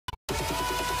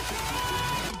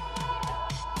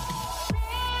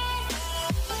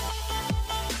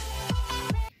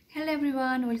Hello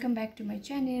everyone, welcome back to my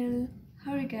channel.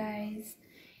 How are you guys?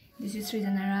 This is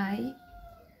SRIJANA.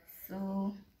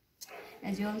 So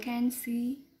as you all can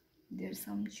see, there's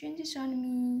some changes on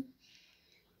me.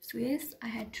 So yes, I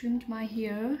had trimmed my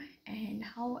hair, and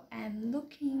how I'm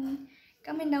looking,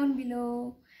 comment down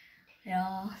below.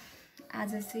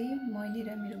 आज चाहिँ मैले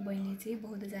र मेरो बहिनीले चाहिँ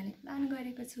बौद्ध जाने plan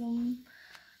गरेको छौं.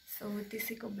 सो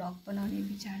त्यसैको ब्लग बनाउने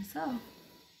विचार छ.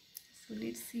 So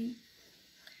let's see.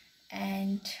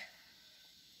 एन्ड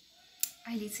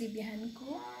अहिले चाहिँ बिहानको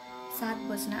 7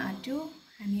 बज्न आट्यो.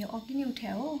 हामी अघि नै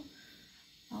उठ्या हो.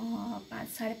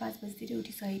 5:30 बजेतिर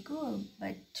उठिसकेको,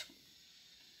 बट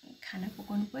खाना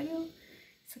पकाउनु पर्यो.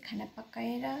 सो खाना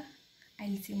पकाएर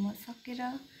अहिले चाहिँ म सकेर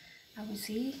अब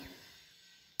चाहिँ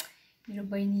मेरो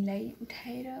बहिनीलाई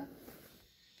उठाएर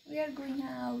we are going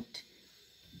out.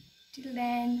 Till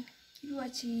then, keep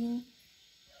watching.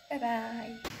 Bye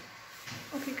bye.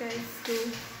 Okay guys, so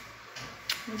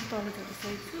म तल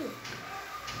झरिसकेको छु.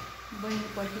 बहिनी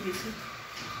पर्खिरहेछु.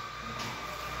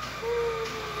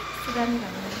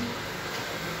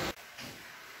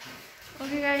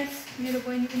 Okay guys, मेरो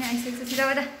बहिनी पनि आइसकेको छ. छिटो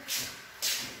आउँदा.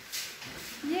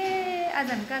 ये आज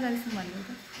हामी कहाँ जान्छौँ भन्नु त?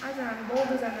 आज हामी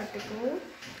बौद्ध जान आँटेको.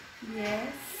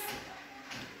 Yes.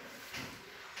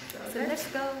 So let's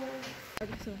go.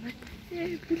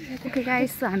 Okay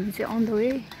guys, so हामी चाहिँ on the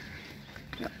way.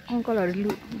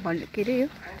 अंकलहरुले के रे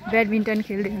ब्याडमिन्टन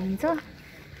खेल्दै हुनुहुन्छ.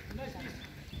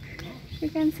 You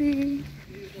can see.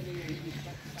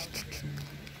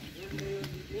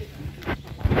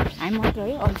 हामी मात्र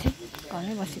है अल्छी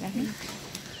घरमै बसिरहेको.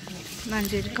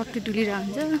 मान्छेहरु कति डुलिरहेको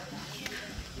हुन्छ.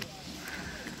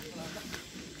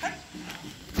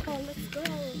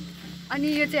 अनि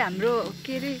यो चाहिँ हाम्रो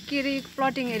के रे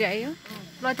प्लटिङ एरिया हो.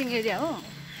 प्लटिङ एरिया हो.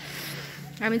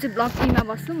 हामी चाहिँ ब्लक 3 मा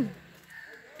बस्छौं.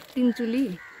 तिनचुली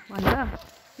भन्छ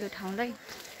यो ठाउँलाई.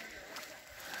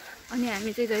 अनि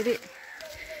हामी चाहिँ जहिले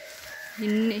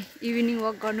हिँड्ने इभिनिङ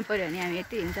वक गर्नु पर्यो भने हामी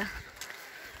यतै हिँड्छ.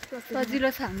 सजिलो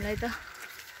छ हामीलाई त.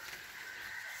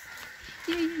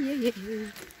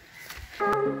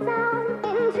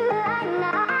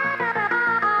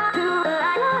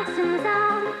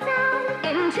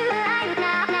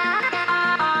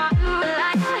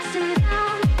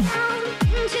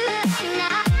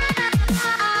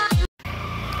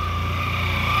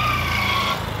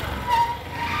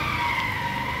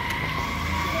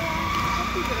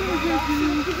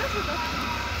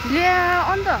 ले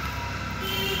अन्त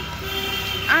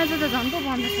आज त झन् पो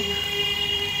बन्द छ.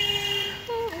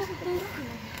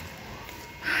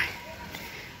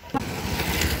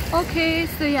 ओके,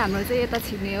 सो यो हाम्रो चाहिँ यता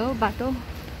छिर्ने हो बाटो.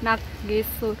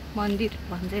 नागेश्वर मन्दिर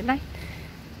भन्छ यसलाई.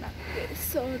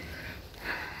 नागेश्वर.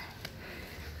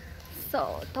 सो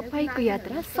तपाईको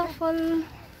यात्रा सफल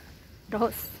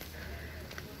रहोस्.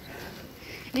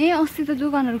 ए अस्ति त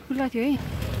दोकानहरु खुल्ला थियो है.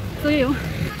 सो यो हो.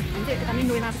 हामी चाहिँ यता मेन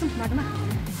रोडमा आएको छौँ बाटोमा.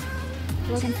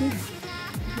 लोकेन छु.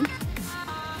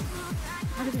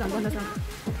 आज चाहिँ झन् बन्द छ.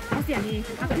 अस्ति हामी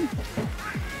आएको नि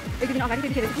एक दिन अगाडि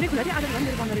त्यतिखेर पुरै खुल्ला थियो. आज झन्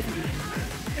मेरो बन्द रहेछ.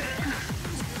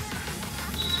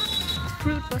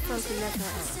 फ्रुट पसल खुल्ला छ.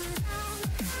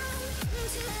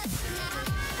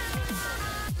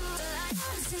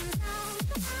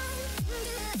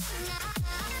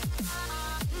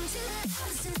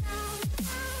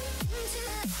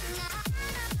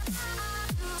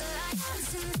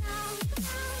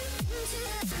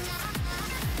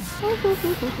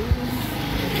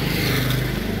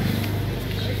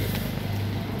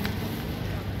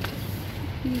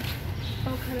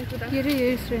 Here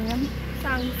is SRIJANA.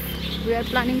 We are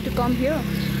planning to come here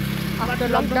after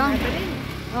lockdown.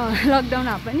 Lockdown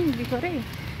happening before.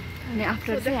 And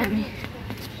after चाहिँ हामी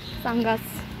सांगास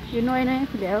यो नयाँ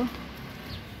खुल्या हो.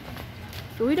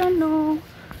 So we don't know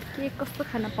के कस्तो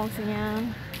खाना पाउँछ यहाँ.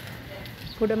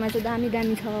 फोटोमा चाहिँ दामी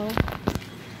दामी छ.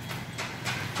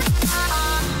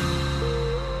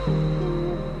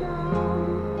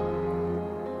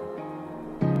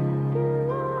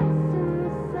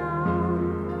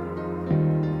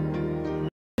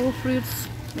 फ्रुट्स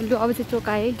लु अब चाहिँ चोक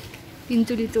आए.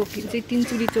 तिनचुली चोक चाहिँ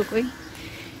तिनचुली चोक है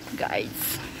गाइस.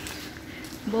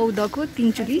 बौद्धको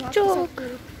तिनचुली चोक.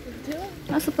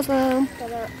 आसो पसल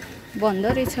बन्द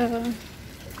रहेछ.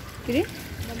 के रे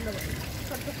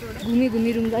घुमी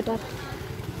घुमी रुमबाट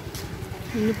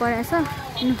हिँड्नु परेछ.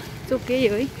 चोकै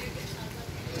हो है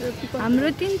हाम्रो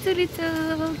तिनचुली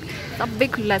चोक. सबै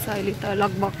खुल्ला छ अहिले त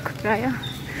लगभग प्राय.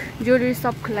 ज्वेलरी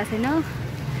सब खुल्ला छैन.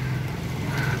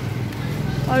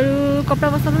 अरू कपडा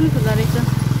पसल पनि खुल्ला रहेछ.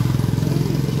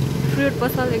 फ्रुट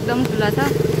पसल एकदम खुल्ला छ.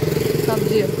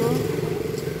 सब्जीहरुको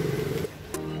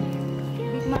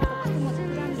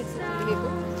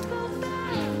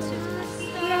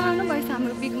पुरानो भएछ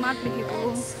हाम्रो बिग मार्ट. लेखेको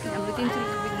हाम्रो 300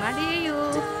 रुपियाँ बिलमा यही हो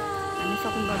हामी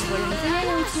सपिङ गर्नु पर्यो भने चाहिँ यही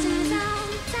आउँछौँ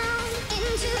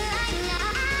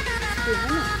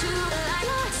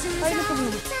कहिले पुग्नु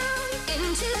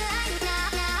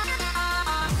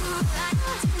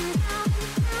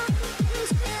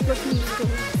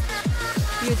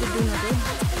यो चाहिँ डुनर हो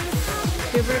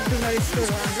फेभरेट डुनर स्टोर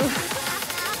हो हाम्रो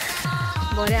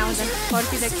भरे आउँदा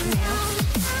फर्किँदा किन्ने हो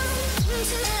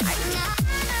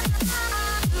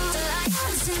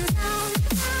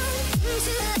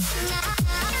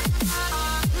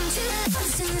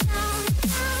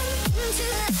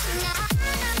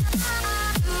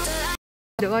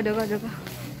ढोका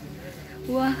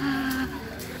वाह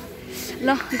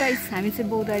ल गाइस हामी चाहिँ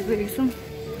बौद्ध आइपुगेको छौँ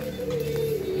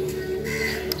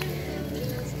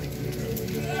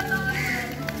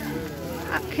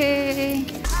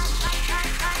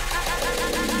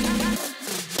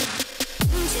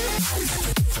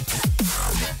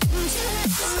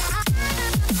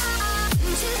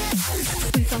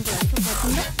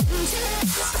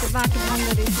बाटो बन्द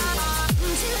रहेछ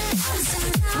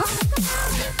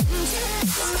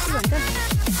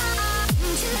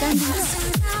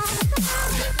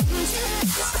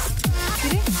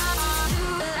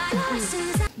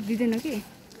दिँदैन कि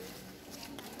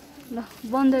ल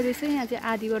बन्द रहेछ यहाँ चाहिँ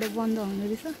आधीबाट बन्द हुँदो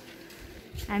रहेछ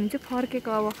हामी चाहिँ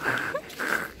फर्केको अब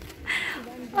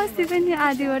अस्ति पनि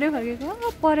आधीबाटै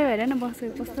फर्केको पऱ्यो हेर न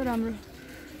बसेको कस्तो राम्रो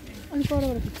अलिक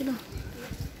परबाट खिच्छु ल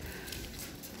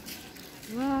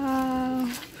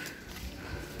वाह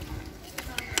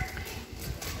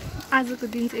आजको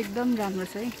दिन चाहिँ एकदम राम्रो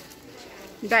छ है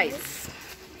गाइज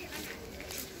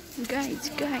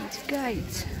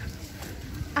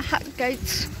आहा गाइज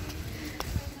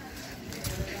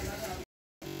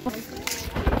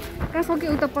कहाँ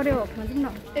सक्यो उता पऱ्यो हकमा जाउँ न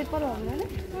ए पर भन्दा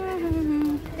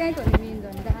त्यहीँ हो नि मेन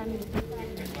झन् दामी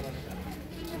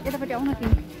यतापट्टि आउन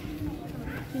किन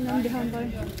देखाउनु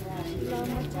पऱ्यो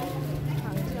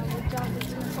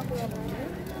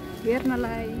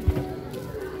हेर्नलाई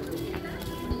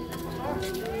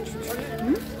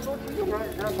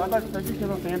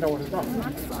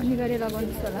अनिवार्य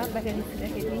लगाउनु होला बाहिर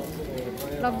निस्किँदाखेरि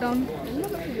लकडाउन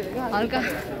हल्का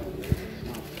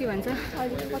के भन्छ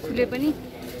खुले पनि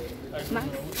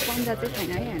मास्क पन्जा चाहिँ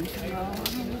छैन है हामीसँग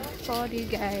सरी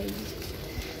गाइस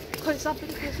खोइ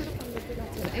सबैले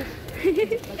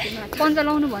पन्जा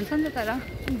लाउनु भन्छ नि त तर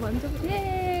भन्छ ए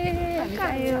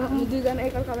हामी दुईजना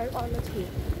एकअर्कालाई अलग थियो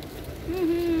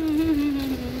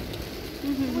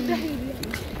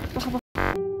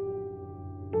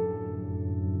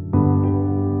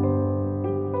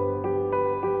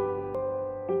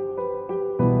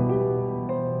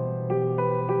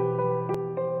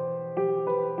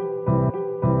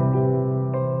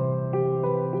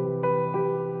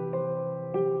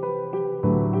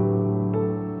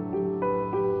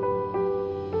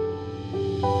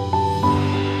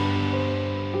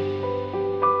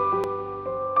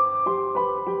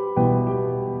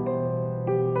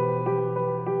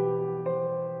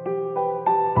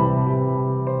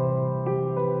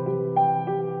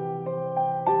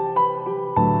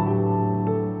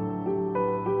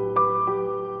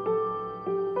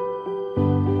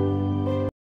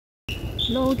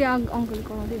ल त्यहाँ अङ्कल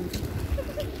कराउँदै हुन्छ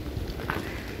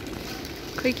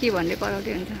खै के भन्दै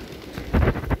कराउँदै हुन्छ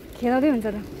खेलाउँदै हुन्छ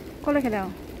त कसलाई खेला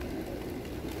हो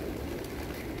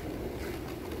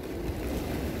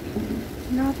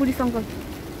न पुलिस अङ्कल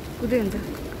कुदै हुन्छ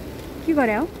के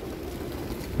गरे हो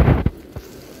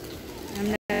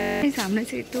हामीलाई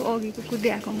चाहिँ यस्तो अघिको कुद्दै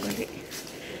आएको अङ्कलले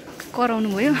कराउनु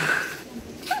भयो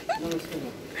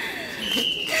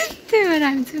त्यही भएर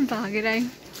हामी चाहिँ भागेर आयौँ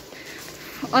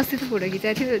अस्ति त फोटो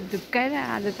खिचाएको थियो झुक्काएर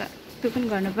आज त त्यो पनि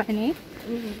गर्न पाएन है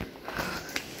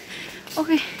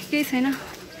ओके केही छैन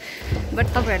बट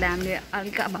तपाईँहरूलाई हामीले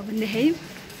हल्का भए पनि देखायौँ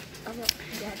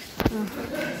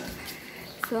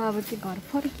सो अब चाहिँ घर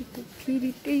फर्केको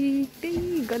फेरि त्यही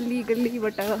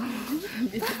गल्लीबाट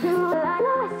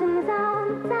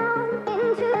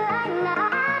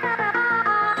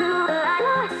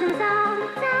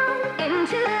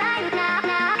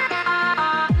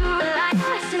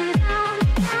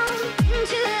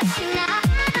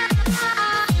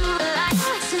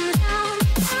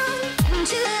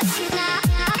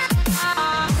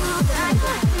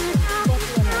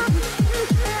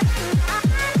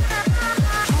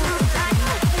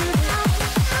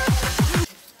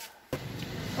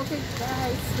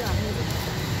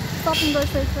शपिङ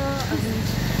गरिसकेछ अनि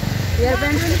हेयर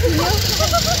ब्यान्ड पनि किन्यो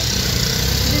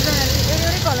डिजाइनहरू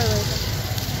एउटै कलर रहेछ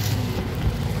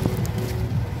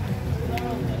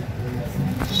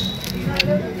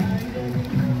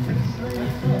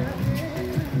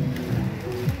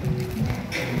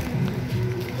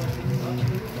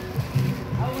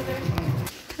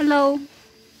लौ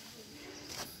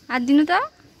हात दिनु त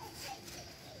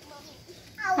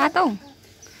हात औ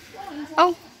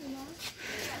औ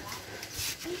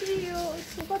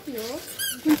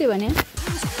कुन चाहिँ भने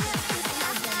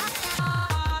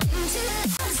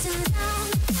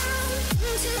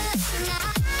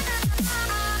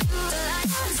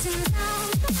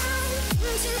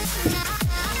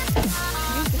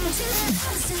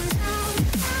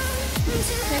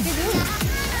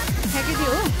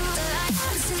फ्याँकिदियो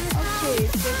ओके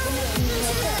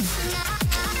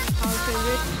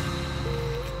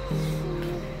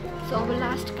सो अब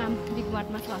लास्ट काम बिग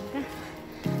मार्टमा छ हल्का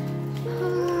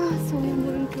so we're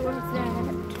moving towards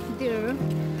that there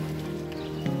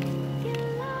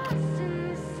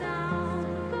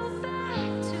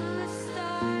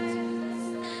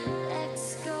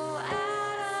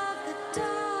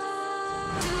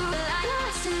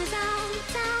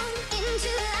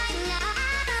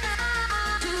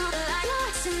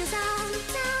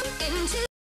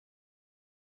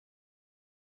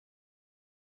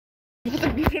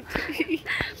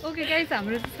okay guys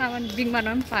हाम्रो सामान बिग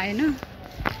मार्टमा पनि पाएन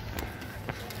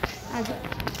आज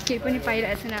केही पनि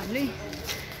पाइरहेको छैन हामीले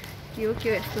के हो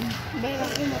यस्तो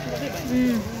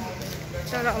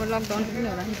तर अब लकडाउन पनि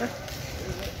होला नि त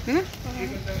होइन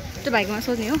त्यो भाइकोमा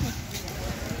सोध्ने हो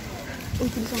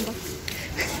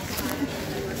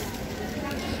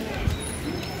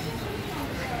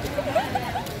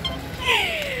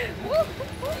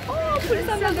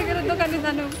पुलिसमा देखेर दोकानमा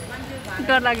जानु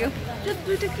डर लाग्यो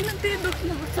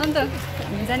अन्त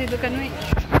हामी जाने दोकानमै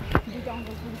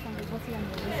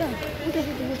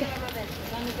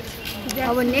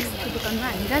अब नेक्स्ट दोकानमा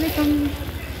हामी जानेछौँ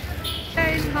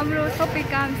हाम्रो सबै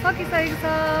काम सकिसकेको छ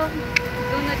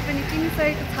डोनट पनि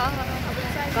किनिसकेको छ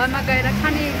घरमा गएर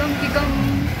खाने एकदम किकम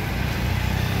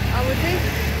अब चाहिँ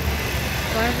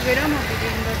घरमा गएर म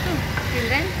भिडियो गर्छु till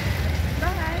then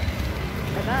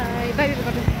by by by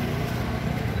by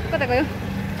कता गयो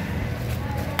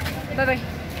by by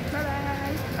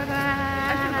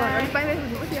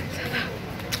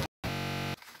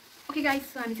okay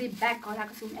guys so हामी चाहिँ ब्याग घर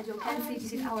आएको छौँ as you can see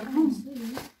this is our room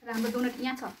र हाम्रो डोनट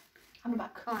यहाँ छ हाम्रो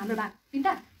भाग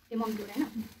तिनवटा यो मम्मीको होइन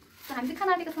सो हामी चाहिँ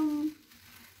खाना आँटेका छौँ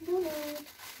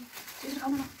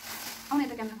खाउँ न आउने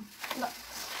त क्यामेरामा ल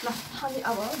ल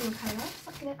अब डोनट खाएर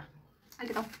सकिँदैन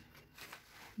अलिकति आऊ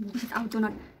this is our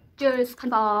doughnut cheers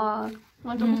खान्छ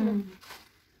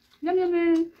यम यम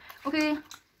ओके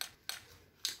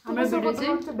हाम्रो भिडियो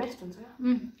चाहिँ बेस्ट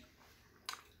हुन्छ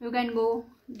you can go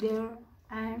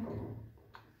there and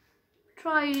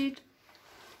try it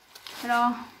र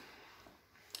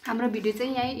हाम्रो भिडियो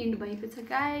चाहिँ यहीँ इन्ड भएको छ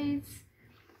guys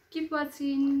keep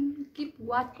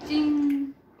watching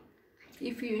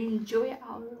if you enjoy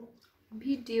our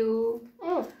video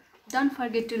don't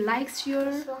forget to like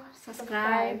share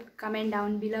subscribe comment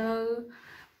down below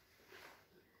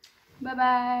by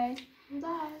by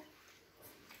by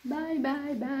Bye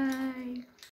bye bye.